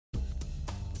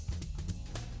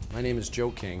My name is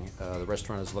Joe King. The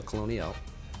restaurant is Colonial.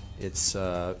 It's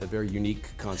a very unique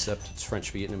concept. It's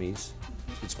French Vietnamese.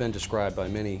 It's been described by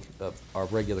many of our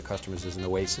regular customers as an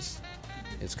oasis.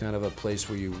 It's kind of a place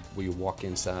where you walk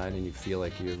inside and you feel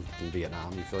like you're in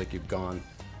Vietnam. You feel like you've gone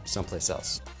someplace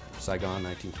else. Saigon,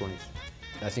 1920s.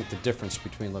 I think the difference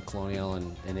between Le Colonial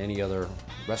and any other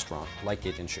restaurant like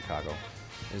it in Chicago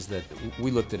is that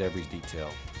we looked at every detail.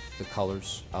 The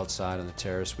colors outside on the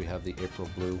terrace, we have the April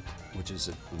blue, which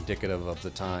is indicative of the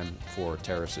time for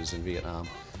terraces in Vietnam.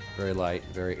 Very light,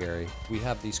 very airy. We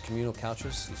have these communal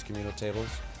couches, these communal tables.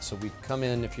 So we come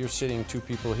in, if you're sitting two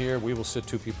people here, we will sit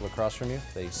two people across from you.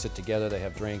 They sit together, they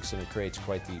have drinks, and it creates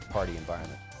quite the party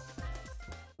environment.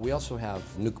 We also have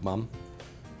nuoc mam.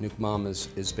 Nuoc mam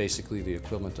is basically the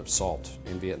equivalent of salt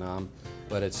in Vietnam,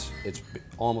 but it's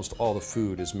almost all the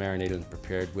food is marinated and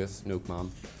prepared with nuoc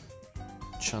mam.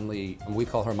 Chun-Li, we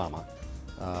call her Mama.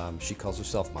 She calls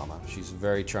herself Mama. She's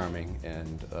very charming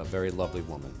and a very lovely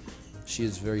woman. She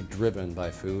is very driven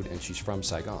by food, and she's from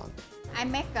Saigon. I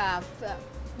make a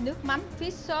nuoc mam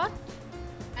fish sauce.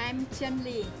 I'm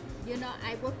Chun-Li. You know,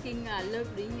 I working Le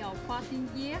Colonial 14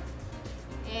 years,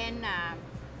 and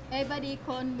everybody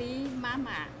call me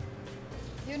Mama.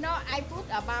 You know, I put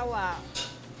about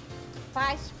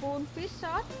 5 spoons fish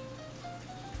sauce,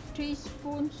 3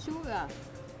 spoons sugar,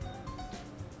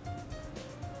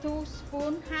 2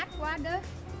 spoons hot water,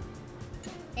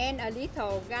 and a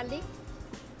little garlic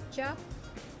chop,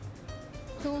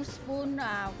 2 spoons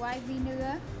white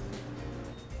vinegar,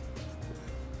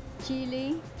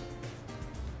 chili,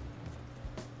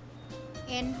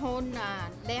 and whole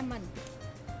lemon.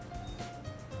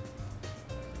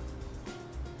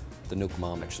 The nuoc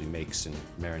mam actually makes and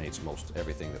marinates most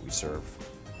everything that we serve.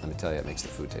 Let me tell you, it makes the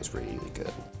food taste really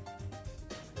good.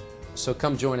 So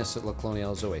come join us at Le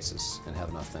Colonial's Oasis and have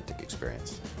an authentic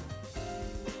experience.